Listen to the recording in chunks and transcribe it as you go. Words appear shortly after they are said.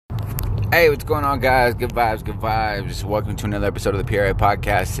Hey, what's going on, guys? Good vibes, good vibes. Welcome to another episode of the PRA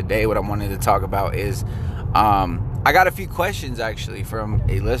Podcast. Today, what I wanted to talk about is, I got a few questions, actually, from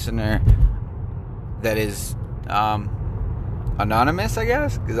a listener that is, anonymous, I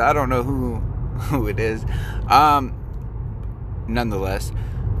guess, because I don't know who it is. Nonetheless,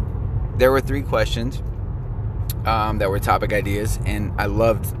 there were 3 questions, that were topic ideas, and I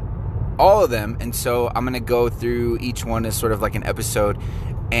loved all of them, and so I'm going to go through each one as sort of like an episode.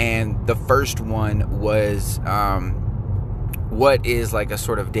 And the first one was, what is like a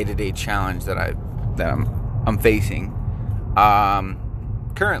sort of day-to-day challenge that I'm facing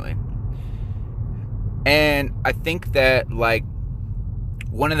currently. And I think that like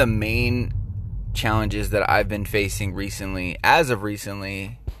one of the main challenges that I've been facing recently, as of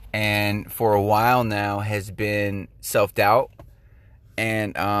recently, and for a while now, has been self-doubt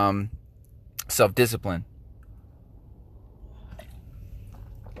and self-discipline.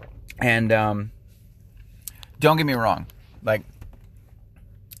 And don't get me wrong, like,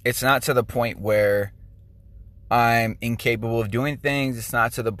 it's not to the point where I'm incapable of doing things. It's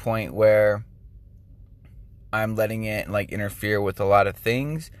not to the point where I'm letting it like interfere with a lot of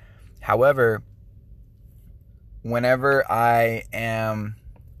things. However, whenever I am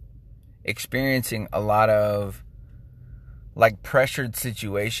experiencing a lot of like pressured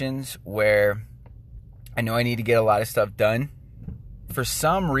situations where I know I need to get a lot of stuff done, for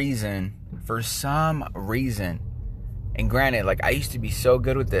some reason, and granted, like, I used to be so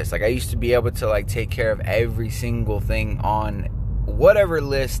good with this. Like, I used to be able to, like, take care of every single thing on whatever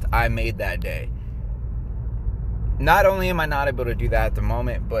list I made that day. Not only am I not able to do that at the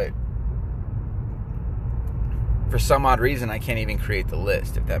moment, but for some odd reason, I can't even create the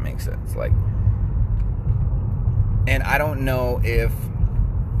list, if that makes sense. Like, and I don't know if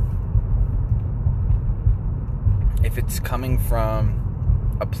it's coming from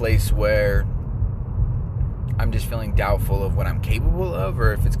a place where I'm just feeling doubtful of what I'm capable of,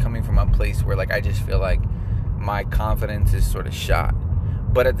 or if it's coming from a place where like I just feel like my confidence is sort of shot.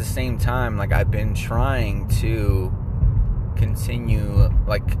 But at the same time, like, I've been trying to continue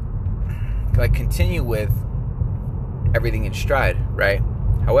with everything in stride, right?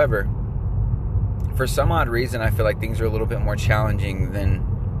 However, for some odd reason, I feel like things are a little bit more challenging than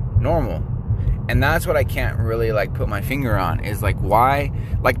normal. And that's what I can't really, like, put my finger on, is, like, why?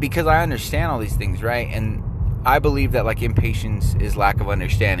 Like, because I understand all these things, right? And I believe that, like, impatience is lack of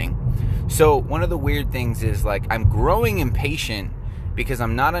understanding. So one of the weird things is, like, I'm growing impatient because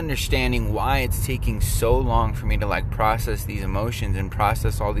I'm not understanding why it's taking so long for me to, like, process these emotions and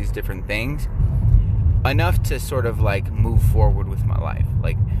process all these different things enough to sort of, like, move forward with my life.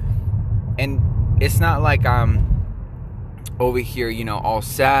 Like, and it's not like I'm over here, you know, all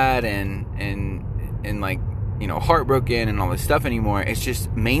sad and like, you know, heartbroken and all this stuff anymore. It's just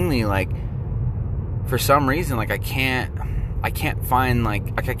mainly like, for some reason, like, I can't find like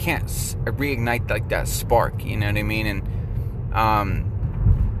I can't reignite like that spark, you know what I mean? And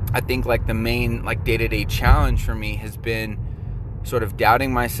I think like the main like day-to-day challenge for me has been sort of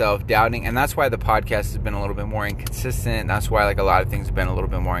doubting myself, and that's why the podcast has been a little bit more inconsistent. That's why like a lot of things have been a little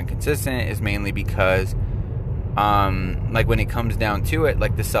bit more inconsistent, is mainly because like when it comes down to it,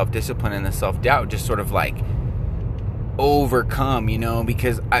 like the self-discipline and the self-doubt just sort of like overcome, you know,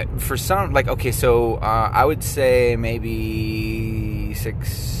 because I would say maybe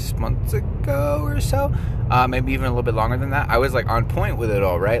 6 months ago or so, maybe even a little bit longer than that, I was like on point with it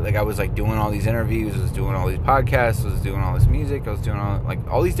all, right? Like I was like doing all these interviews, I was doing all these podcasts, I was doing all this music, I was doing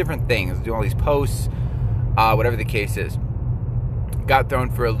all these different things, I was doing all these posts, whatever the case is. Got thrown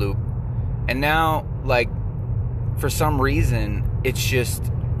for a loop, and now like for some reason, it's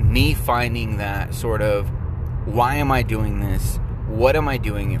just me finding that sort of, why am I doing this? What am I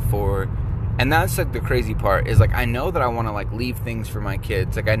doing it for? And that's like the crazy part, is like I know that I want to like leave things for my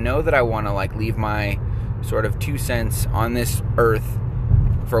kids. Like I know that I want to like leave my sort of 2 cents on this earth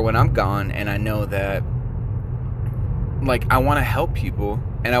for when I'm gone. And I know that like I want to help people,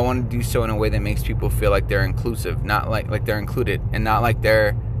 and I want to do so in a way that makes people feel like they're inclusive, not like they're included, and not like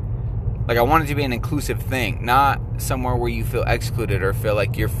they're like, I want it to be an inclusive thing, not somewhere where you feel excluded or feel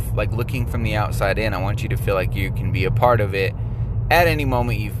like you're like looking from the outside in. I want you to feel like you can be a part of it at any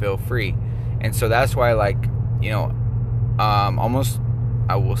moment you feel free. And so that's why, like, you know, almost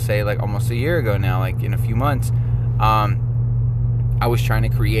a year ago now, like in a few months, I was trying to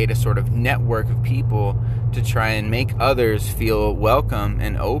create a sort of network of people to try and make others feel welcome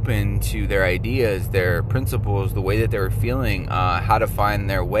and open to their ideas, their principles, the way that they were feeling, how to find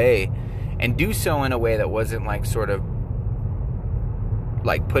their way, and do so in a way that wasn't like sort of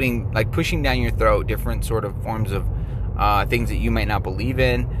like pushing down your throat different sort of forms of things that you might not believe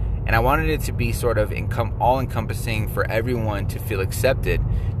in, And I wanted it to be sort of all-encompassing for everyone to feel accepted,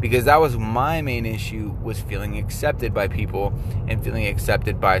 because that was my main issue, was feeling accepted by people and feeling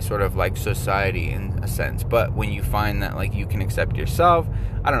accepted by sort of like society in a sense. But when you find that like you can accept yourself,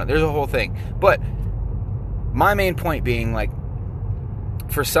 I don't know, there's a whole thing. But my main point being, like,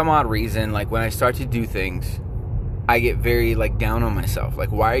 for some odd reason, like when I start to do things, I get very like down on myself.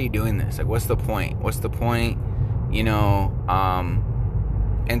 Like, why are you doing this? Like, what's the point? What's the point? You know,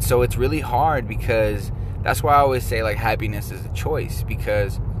 and so it's really hard, because that's why I always say like happiness is a choice,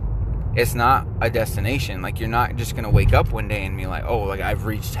 because it's not a destination. Like, you're not just going to wake up one day and be like, oh, like I've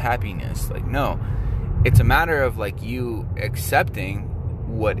reached happiness. Like, no, it's a matter of like you accepting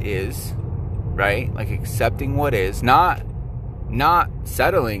what is, right? Like accepting what is, not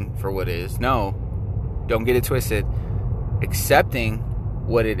settling for what is. No, don't get it twisted. Accepting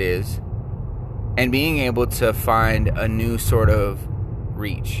what it is and being able to find a new sort of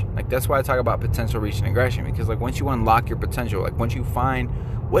reach. Like, that's why I talk about potential, reach, and aggression, because like once you unlock your potential, like once you find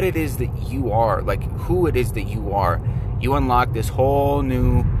what it is that you are, like who it is that you are, you unlock this whole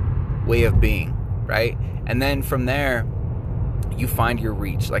new way of being, right? And then from there, you find your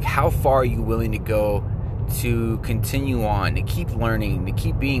reach. Like, how far are you willing to go to continue on, to keep learning, to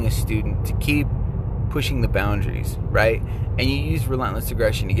keep being a student, to keep pushing the boundaries, right? And you use relentless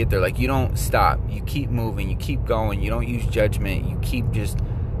aggression to get there. Like, you don't stop. You keep moving. You keep going. You don't use judgment. You keep just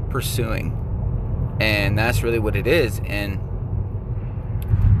pursuing. And that's really what it is. And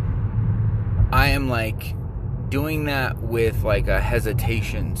I am like doing that with like a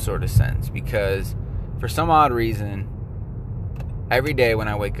hesitation sort of sense, because for some odd reason, every day when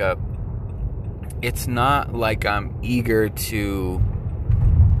I wake up, it's not like I'm eager to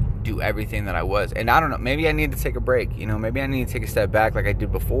do everything that I was. And I don't know, maybe I need to take a break, you know, maybe I need to take a step back like I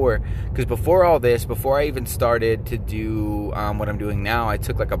did before, because before all this, before I even started to do what I'm doing now, I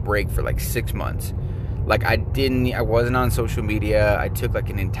took like a break for like 6 months. Like, I wasn't on social media. I took like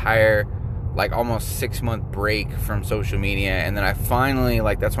an entire like almost 6-month break from social media, and then I finally,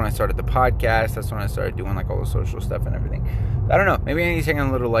 like, that's when I started the podcast. That's when I started doing like all the social stuff and everything. I don't know, maybe I need to take a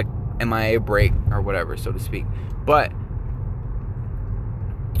little like MIA break or whatever, so to speak. But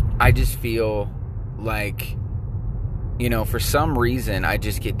I just feel like, you know, for some reason I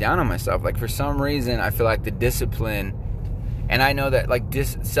just get down on myself. Like, for some reason I feel like the discipline, and I know that like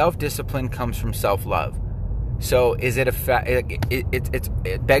self-discipline comes from self-love. So is it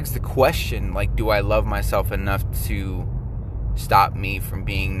it begs the question, like, do I love myself enough to stop me from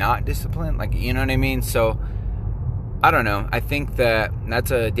being not disciplined? Like, you know what I mean? So I don't know. I think that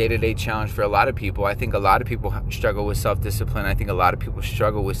that's a day-to-day challenge for a lot of people. I think a lot of people struggle with self-discipline. I think a lot of people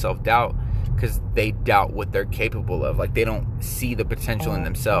struggle with self-doubt because they doubt what they're capable of. Like, they don't see the potential in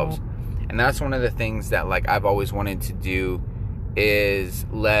themselves. And that's one of the things that, like, I've always wanted to do is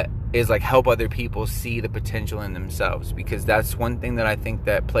like help other people see the potential in themselves, because that's one thing that I think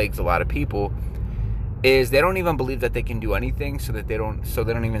that plagues a lot of people is they don't even believe that they can do anything, so they don't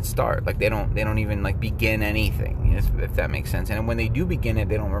even start. Like, they don't even like begin anything, if that makes sense. And when they do begin it,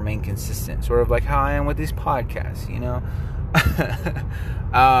 they don't remain consistent, sort of like how I am with these podcasts, you know.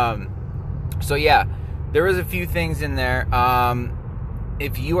 So yeah, there was a few things in there.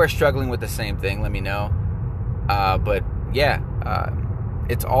 If you are struggling with the same thing, let me know. But yeah,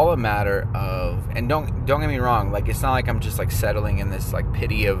 it's all a matter of, and don't get me wrong, like, it's not like I'm just like settling in this like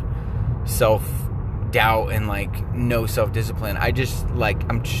pity of self-doubt and like no self-discipline. I'm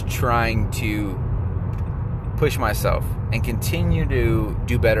just trying to push myself and continue to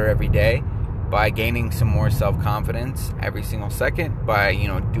do better every day by gaining some more self-confidence every single second, by, you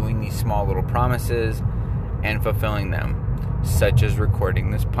know, doing these small little promises and fulfilling them, such as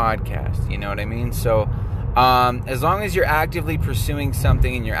recording this podcast. You know what I mean? So as long as you're actively pursuing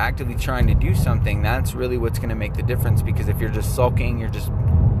something and you're actively trying to do something, that's really what's going to make the difference. Because if you're just sulking, you're just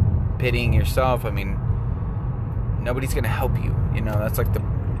pitying yourself, I mean, nobody's going to help you. You know, that's like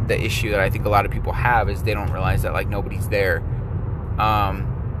the issue that I think a lot of people have, is they don't realize that like nobody's there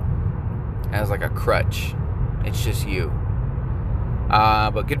as like a crutch. It's just you.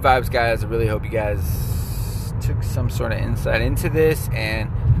 But good vibes, guys. I really hope you guys took some sort of insight into this,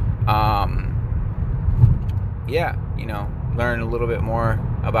 and yeah, you know, learn a little bit more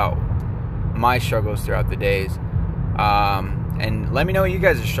about my struggles throughout the days. And let me know what you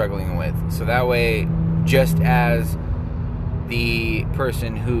guys are struggling with. So that way, just as the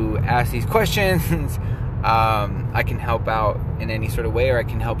person who asked these questions, I can help out in any sort of way, or I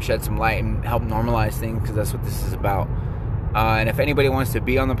can help shed some light and help normalize things, because that's what this is about. And if anybody wants to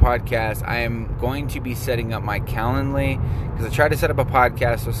be on the podcast, I am going to be setting up my Calendly, because I tried to set up a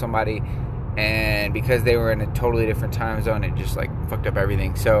podcast with somebody, and because they were in a totally different time zone, it just like fucked up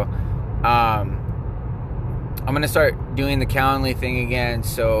everything. So I'm gonna start doing the Calendly thing again,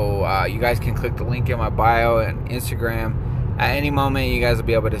 so you guys can click the link in my bio and Instagram. At any moment, you guys will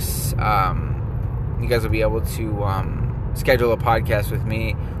be able to schedule a podcast with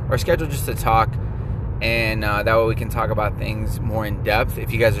me, or schedule just to talk, and that way we can talk about things more in depth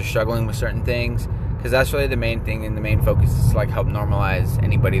if you guys are struggling with certain things, because that's really the main thing, and the main focus is to like help normalize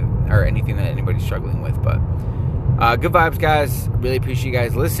anybody or anything that anybody's struggling with. But good vibes, guys. Really appreciate you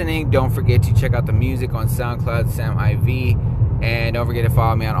guys listening. Don't forget to check out the music on SoundCloud, Sam IV, and don't forget to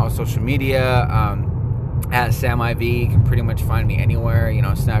follow me on all social media at Sam IV. You can pretty much find me anywhere,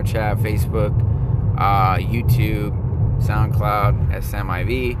 Snapchat, Facebook, YouTube, SoundCloud at Sam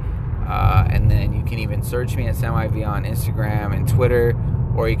IV, and then you can even search me at Sam IV on Instagram and Twitter,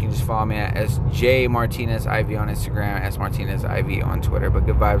 or you can just follow me at SJ Martinez IV on Instagram, S Martinez IV on Twitter. But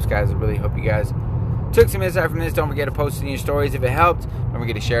good vibes, guys. I really hope you guys took some insight from this. Don't forget to post it in your stories if it helped. Don't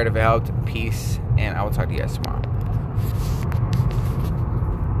forget to share it if it helped. Peace, and I will talk to you guys tomorrow.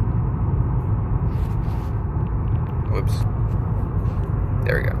 Whoops.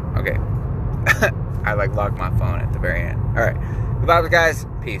 There we go. Okay. I locked my phone at the very end. All right. Good vibes, guys.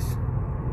 Peace.